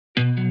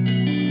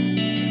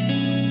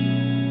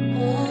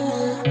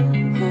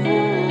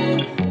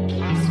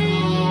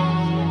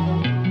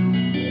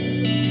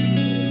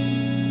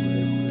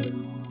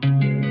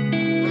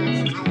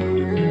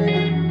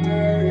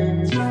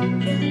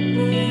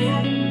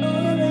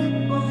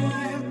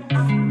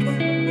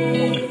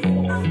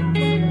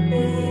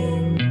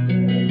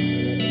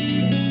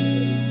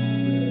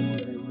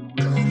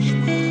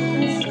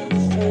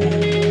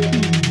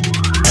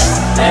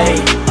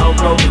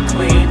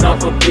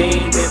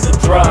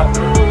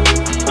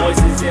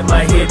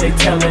they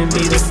telling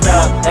me to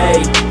stop.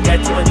 Ayy, got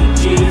 20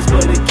 G's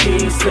for the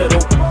keys to the.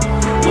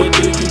 What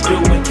do you do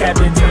when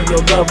Captain turn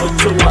your lover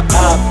to a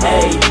op?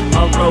 Ayy,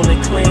 I'm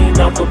rolling clean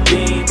off a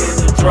beam in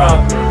the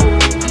drop.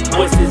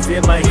 Voices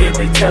in my head,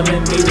 they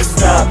telling me to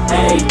stop.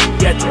 Ayy,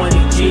 got 20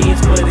 G's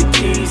for the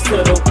keys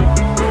to the.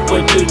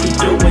 What do you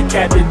do when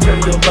Captain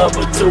turn your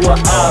lover to a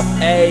op?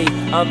 Ayy,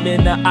 I'm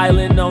in the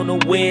island on a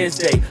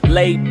Wednesday,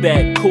 laid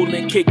back,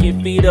 coolin',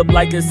 kicking feet up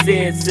like a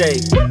sensei.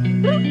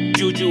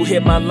 Juju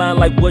hit my line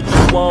like what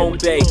you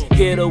want, babe.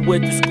 Hit her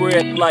with the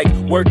script like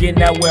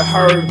working out with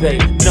Hervey.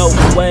 No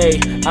way,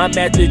 I'm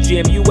at the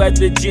gym, you at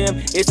the gym.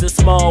 It's a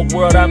small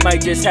world, I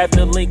might just have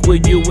to link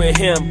with you and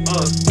him.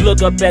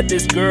 Look up at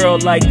this girl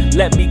like,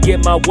 let me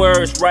get my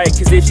words right.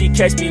 Cause if she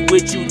catch me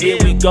with you, then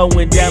we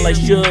going down like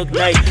Suge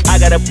Knight. I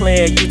got a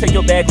plan, you take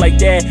your bag like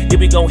that, then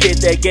we gon'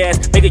 hit that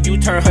gas. Make a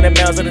U-turn 100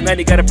 miles on the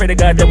 90, gotta pray to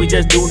God that we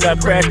just do not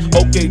crash.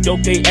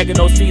 Okay, acting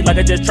no C like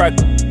I just tried.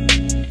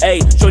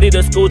 Ayy, shorty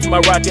the school to my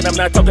rock and I'm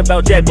not talking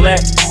about Jack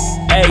Black.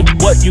 Ayy,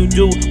 what you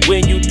do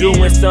when you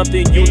doing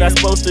something you not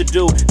supposed to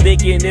do?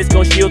 Thinking it's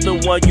gon' shield the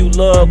one you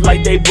love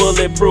like they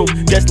bulletproof.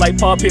 Just like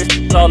Paul Pierce,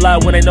 all lie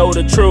when they know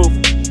the truth.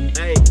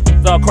 Ayy,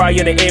 so I'll cry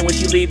in the end when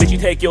she leave and she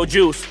take your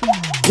juice.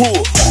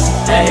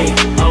 Ayy,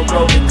 I'm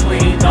rolling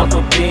clean off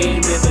a beam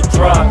in the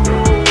drop.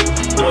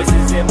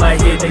 Voices in my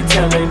head, they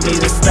telling me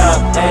to stop.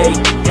 Ayy,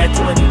 got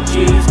 20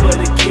 G's for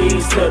the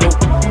keys to the.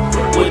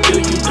 What do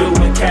you do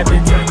when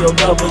Captain turn your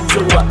lover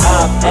to a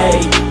op?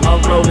 Ayy,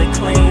 I'm rolling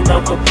clean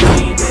off a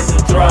beam in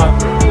the drop.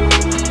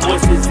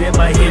 Voices in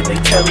my head, they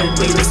telling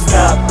me to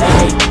stop.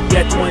 Ayy,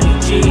 got 20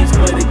 G's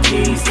for the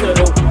keys to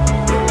the.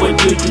 What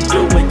do you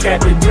do when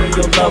Captain turn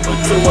your lover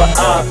to a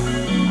op?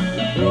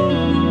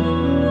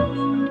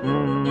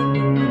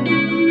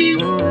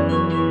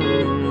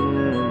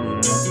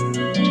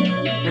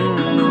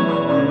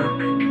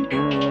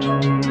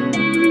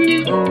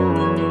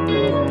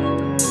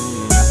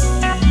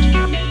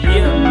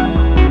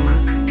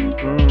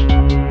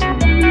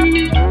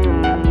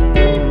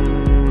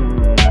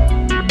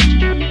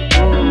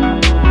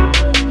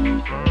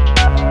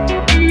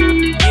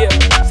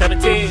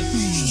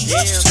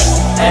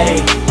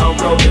 Ayy, I'm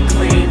rolling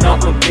clean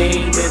off a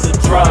beam in the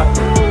drop.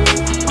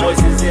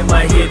 Voices in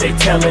my head, they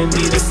telling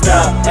me to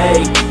stop.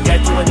 Ayy,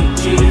 got 20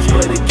 G's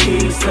for the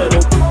keys to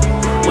the.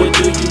 What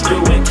do you do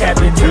when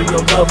Captain turn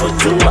your lover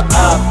to a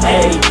op?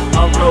 Ayy,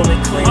 I'm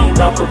rolling clean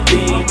off a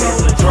beam in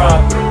the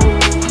drop.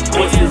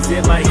 Voices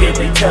in my head,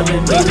 they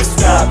telling me to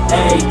stop.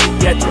 Ayy,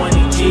 got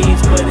 20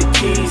 G's for the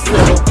keys to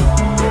the.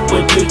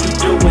 What do you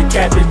do when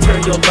Captain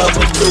turn your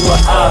lover to a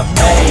op?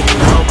 Ayy,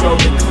 I'm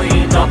rolling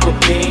clean off a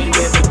beam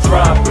in the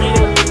drop.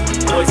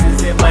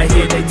 Voices in my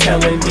head, they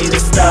telling me to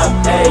stop.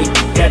 Ayy,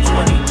 got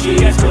 20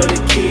 G's for the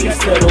keys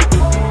to the.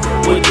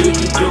 What do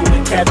you do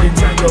when Captain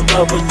turn your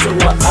lover to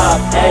a op?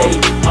 Ayy,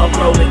 I'm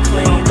rolling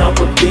clean off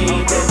a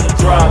beam in the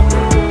drop.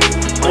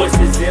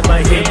 Voices in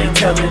my head, they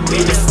telling me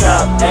to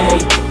stop.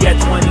 Ayy, got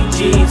 20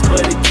 G's for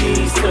the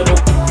keys to the.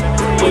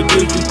 What do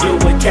you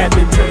do when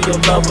Captain turn your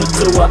lover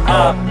to a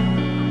op?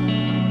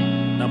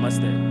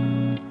 Namaste.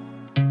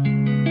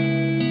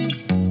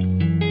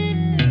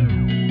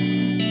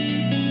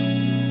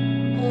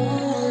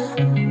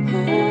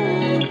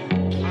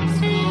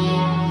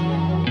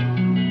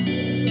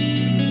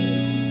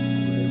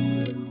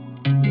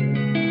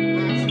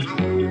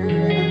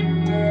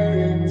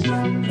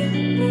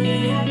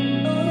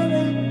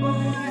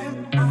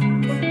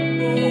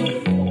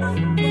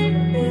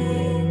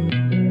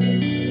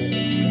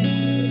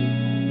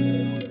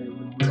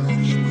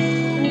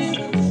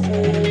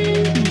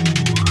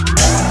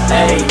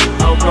 Ayy,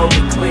 I'm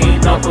rolling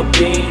clean off a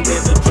beam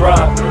in the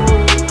drop.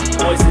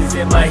 Voices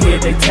in my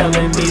head, they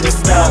telling me to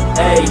stop.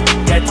 Ayy,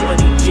 got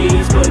 20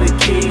 G's for the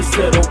keys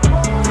to the.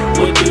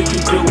 What do you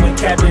do when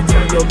Captain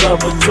turn your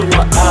lover to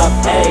a op?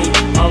 Ayy,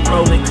 I'm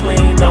rolling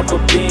clean off a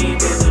beam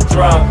in the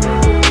drop.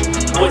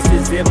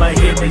 Voices in my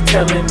head, they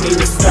telling me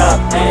to stop.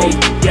 Ayy,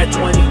 got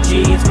 20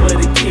 G's for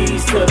the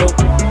keys to the.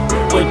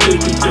 What do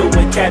you do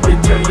when Captain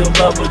turn your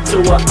lover to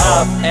a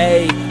op?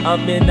 Ayy,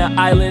 I'm in the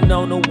island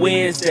on a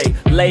Wednesday,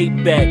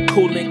 laid back,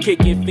 coolin',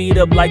 kicking feet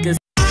up like a